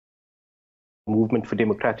Movement for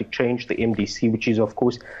Democratic Change, the MDC, which is, of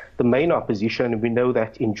course, the main opposition. We know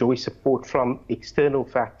that enjoys support from external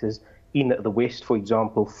factors in the West, for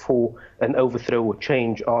example, for an overthrow or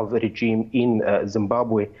change of a regime in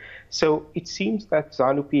Zimbabwe. So it seems that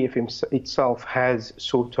ZANU-PF itself has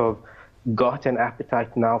sort of got an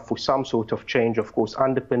appetite now for some sort of change, of course,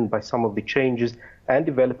 underpinned by some of the changes and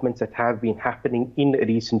developments that have been happening in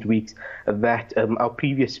recent weeks that our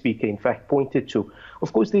previous speaker, in fact, pointed to.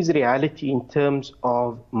 Of course, there's reality in terms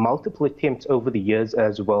of multiple attempts over the years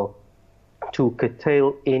as well to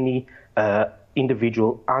curtail any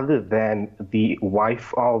individual other than the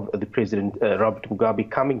wife of the president, Robert Mugabe,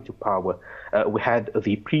 coming to power. We had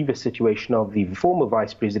the previous situation of the former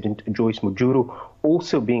vice president, Joyce Mujuru,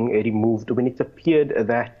 also being removed when it appeared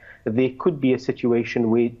that there could be a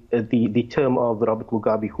situation where the term of Robert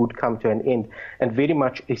Mugabe would come to an end, and very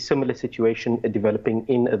much a similar situation developing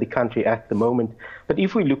in the country at the moment. But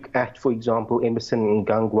if we look at, for example, Emmerson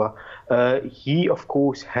Mnangagwa, he, of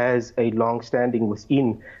course, has a long standing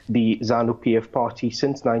within the ZANU-PF party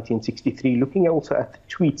since 1963. Looking also at the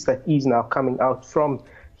tweets that is now coming out from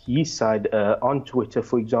his side on Twitter,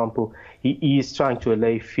 for example, he is trying to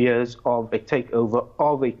allay fears of a takeover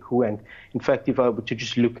of a coup. And in fact, if I were to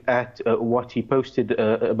just look at what he posted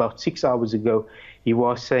about 6 hours ago, he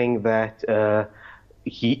was saying that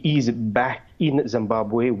he is back in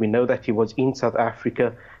Zimbabwe. We know that he was in South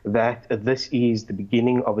Africa, that this is the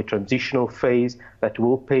beginning of a transitional phase that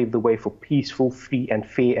will pave the way for peaceful, free and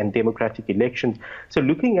fair and democratic elections. So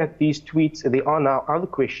looking at these tweets, there are now other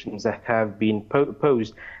questions that have been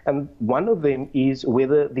posed. And one of them is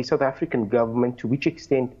whether the South African government, to which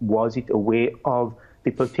extent was it aware of the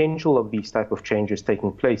potential of these type of changes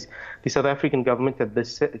taking place. The South African government at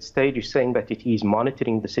this stage is saying that it is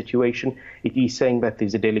monitoring the situation. It is saying that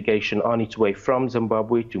there's a delegation on its way from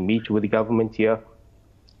Zimbabwe to meet with the government here,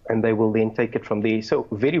 and they will then take it from there. So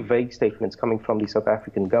very vague statements coming from the South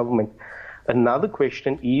African government. Another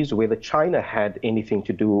question is whether China had anything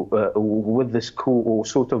to do with this coup or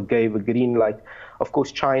sort of gave a green light. Of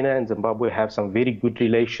course, China and Zimbabwe have some very good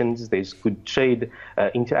relations. There's good trade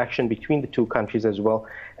interaction between the two countries as well.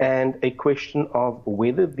 And a question of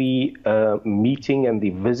whether the meeting and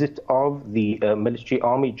the visit of the military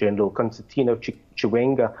army general, Constantino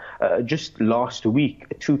Chiwenga, just last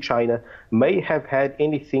week to China may have had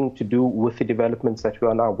anything to do with the developments that we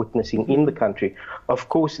are now witnessing in the country. Of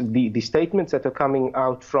course, the statements that are coming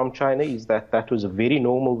out from China is that that was a very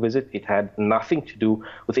normal visit. It had nothing to do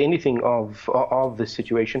with anything of this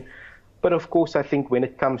situation. But of course, I think when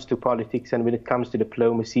it comes to politics and when it comes to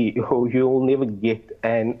diplomacy, you'll never get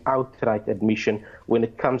an outright admission when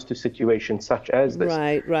it comes to situations such as this.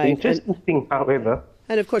 Right. The interesting thing, however...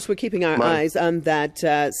 And of course, we're keeping our eyes on that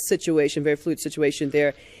situation, very fluid situation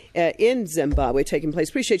there in Zimbabwe taking place.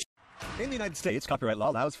 Appreciate you. In the United States, copyright law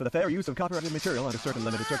allows for the fair use of copyrighted material under certain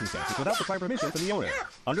limited circumstances without requiring permission from the owner.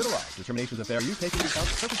 Under the law, determinations of fair use take into account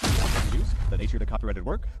the purpose of the use, the nature of the copyrighted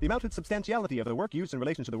work, the amount and substantiality of the work used in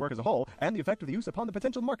relation to the work as a whole, and the effect of the use upon the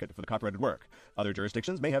potential market for the copyrighted work. Other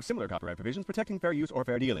jurisdictions may have similar copyright provisions protecting fair use or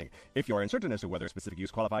fair dealing. If you are uncertain as to whether a specific use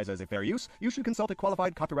qualifies as a fair use, you should consult a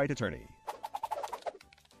qualified copyright attorney.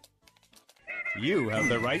 You have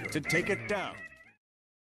the right to take it down.